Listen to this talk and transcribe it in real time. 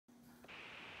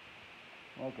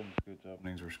Welcome to Scoots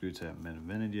Openings, where Scoots haven't been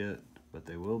invented yet, but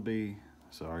they will be.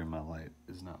 Sorry, my light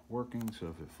is not working,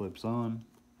 so if it flips on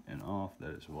and off,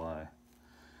 that is why.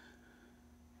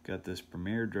 Got this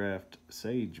Premier Draft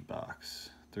Sage box.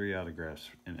 3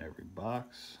 autographs in every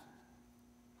box.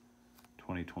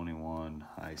 2021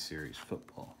 High Series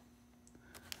Football.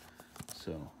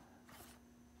 So,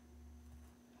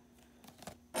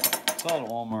 saw it at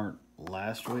Walmart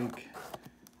last week,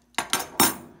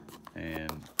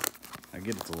 and I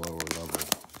get it's a lower level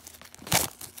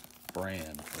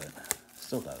brand, but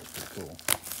still thought it was pretty cool.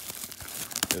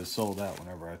 It was sold out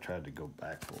whenever I tried to go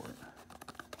back for it.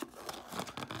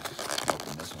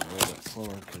 Open this one a little bit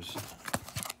slower because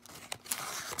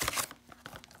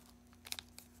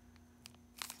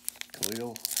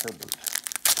Khalil Herbert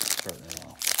starting it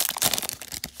off.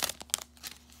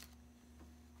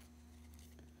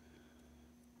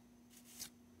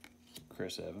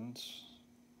 Chris Evans,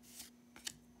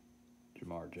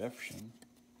 Jamar Jefferson,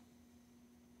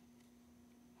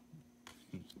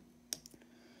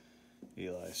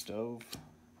 Eli Stove,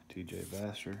 TJ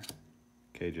Vasser,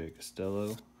 KJ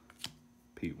Costello,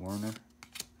 Pete Werner,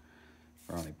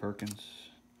 Ronnie Perkins,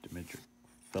 Dimitri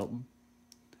Felton,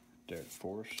 Derek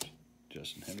Forrest,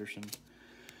 Justin Henderson,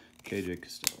 KJ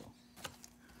Costello.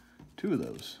 2 of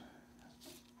those.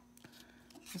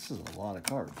 This is a lot of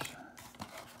cards.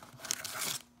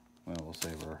 Well, we'll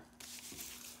save our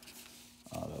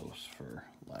autos for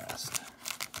last.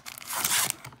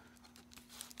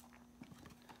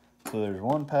 So there's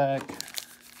 1 pack,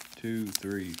 2,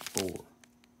 3, 4.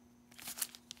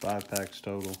 5 packs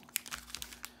total,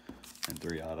 and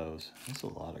 3 autos. That's a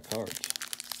lot of cards.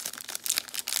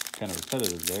 Kind of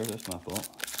repetitive there, that's my fault.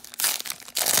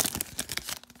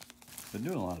 Been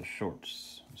doing a lot of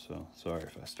shorts, so sorry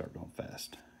if I start going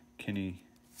fast. Kenny,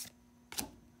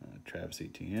 Travis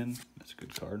Etienne, that's a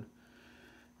good card.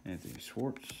 Anthony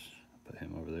Schwartz, put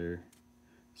him over there.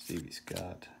 Stevie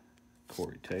Scott,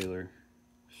 Corey Taylor,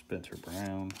 Spencer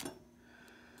Brown,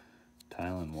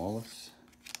 Tylan Wallace,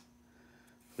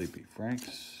 Felipe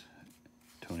Franks,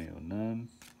 Antonio Nunn,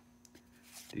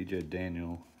 DJ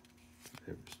Daniel,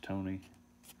 there's Tony,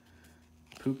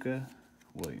 Puka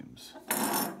Williams.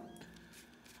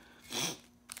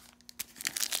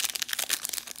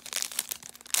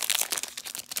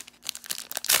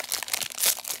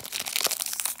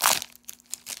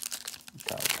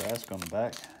 Kyle Trask on the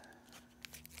back,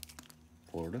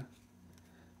 Florida.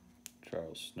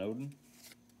 Charles Snowden,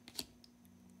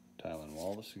 Tylan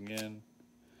Wallace again,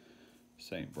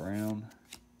 St. Brown.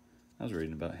 I was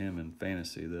reading about him in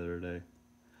fantasy the other day.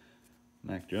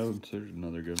 Mac Jones, there's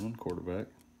another good one, quarterback.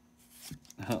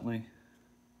 Huntley,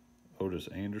 Otis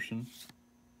Anderson,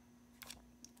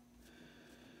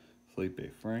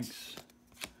 Felipe Franks,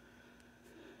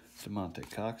 DeMonte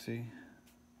Coxey,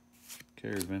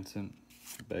 Kerry Vincent,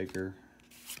 Baker,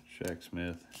 Shaq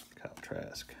Smith, Kyle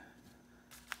Trask.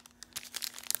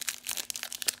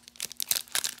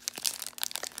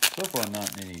 So far,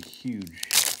 not any huge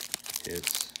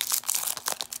hits.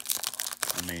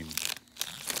 I mean,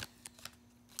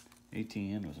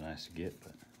 ATN was nice to get,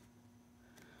 but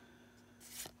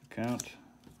count,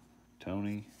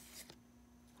 Tony.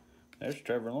 There's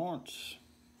Trevor Lawrence.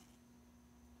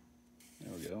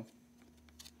 There we go.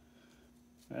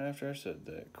 Right after I said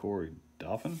that, Corey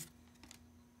Dauphin,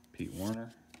 Pete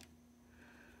Werner,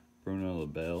 Bruno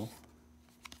LaBelle,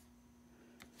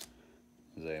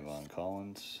 Zavon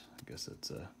Collins. I guess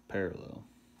that's a parallel.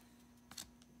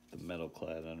 The metal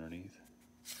clad underneath.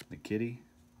 The Kitty.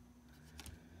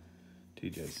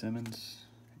 TJ Simmons.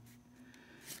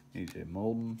 EJ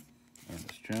Molden.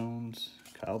 Ernest Jones.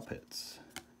 Kyle Pitts.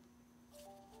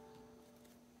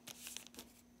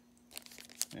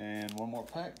 And 1 more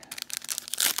pack.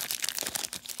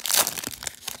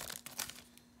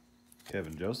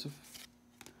 Kevin Joseph.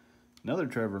 Another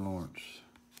Trevor Lawrence.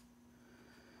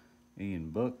 Ian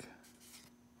Book.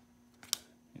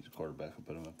 He's a quarterback. I'll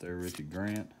put him up there. Richie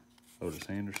Grant. Otis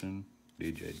Anderson.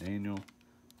 DJ Daniel.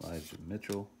 Elijah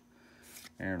Mitchell.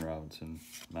 Aaron Robinson.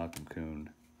 Malcolm Kuhn.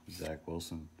 Zach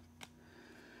Wilson.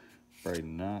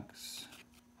 Braden Knox.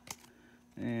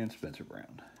 And Spencer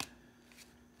Brown.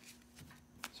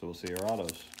 So we'll see our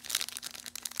autos.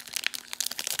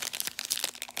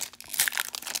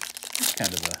 It's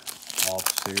kind of a off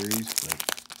series, but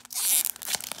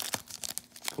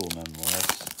cool nonetheless.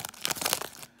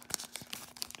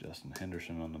 Justin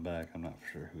Henderson on the back. I'm not for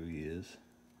sure who he is.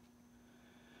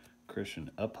 Christian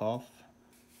Uphoff.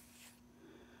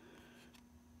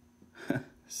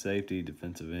 Safety,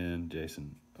 defensive end,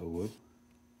 Jason Owo.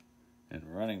 And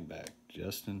running back,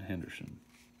 Justin Henderson.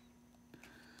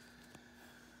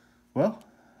 Well,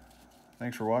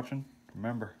 thanks for watching.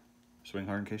 Remember, swing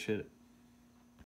hard in case you hit it.